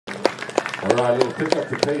All right, a little pick up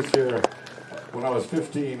the pace here. When I was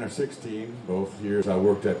 15 or 16, both years, I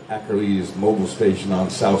worked at Ackerley's mobile station on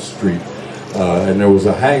South Street. And there was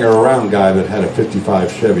a hanger-around guy that had a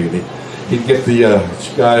 55 Chevy. And he'd get the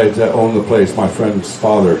guy that owned the place, my friend's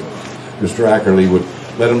father, Mr. Ackerley, would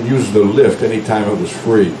let him use the lift anytime it was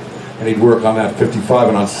free. And he'd work on that 55.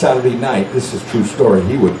 And on Saturday night, this is a true story,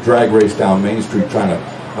 he would drag race down Main Street trying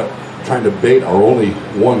to bait our only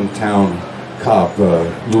one-town cop,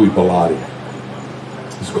 Louis Bellotti.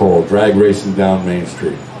 It's called Drag Racing Down Main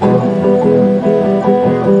Street.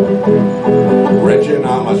 Wrenching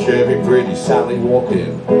on my Chevy, pretty Sally walked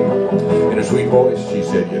in. In her sweet voice, she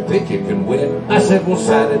said, "You think you can win?" I said, "Well,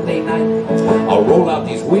 Saturday night, I'll roll out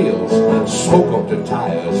these wheels, smoke up the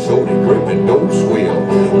tires, so they grip and don't squeal.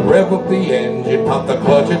 Rev up the engine, pop the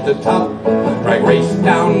clutch at the top, drag race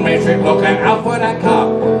down Main Street, looking out for that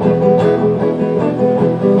cop."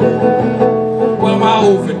 Well, my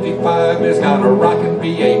old 55 has got a rockin'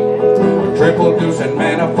 V8, triple deuce and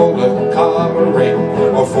manifold of carburetor,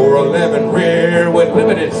 a 411 rear with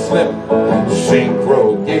limited slip,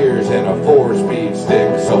 synchro gears and a 4-speed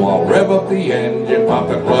stick. So I'll rev up the engine, pop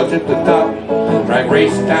the clutch at the top, drag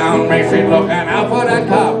race down Main Street, looking out for that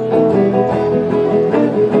cop.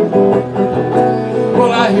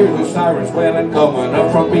 Well, I hear the sirens wailing coming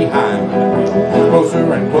up from behind me,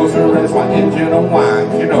 closer and closer as my engine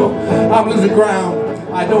unwinds. You know, I'm losing ground,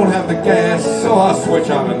 I don't have the gas, so I'll switch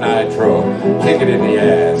on the nitro, kick it in the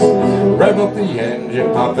ass. Rev up the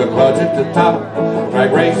engine, pop the clutch at the top,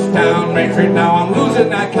 drag race down Main Street, now I'm losing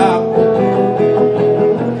that cop.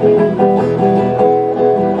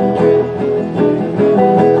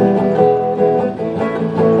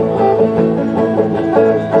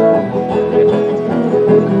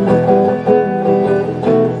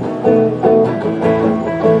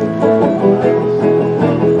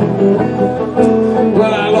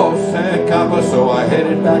 So I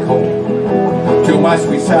headed back home to my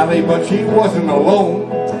sweet Sally, but she wasn't alone.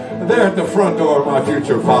 There at the front door, my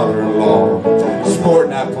future father-in-law,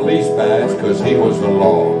 sporting that police badge, cause he was the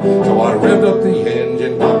law. So I revved up the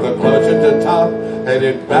engine, popped the clutch at the top,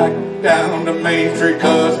 headed back down to Main Street,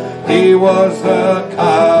 cause he was the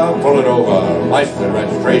cop. Pull it over, license and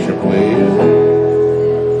registration, please.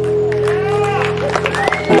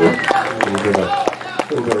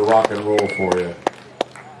 A little bit of rock and roll for you.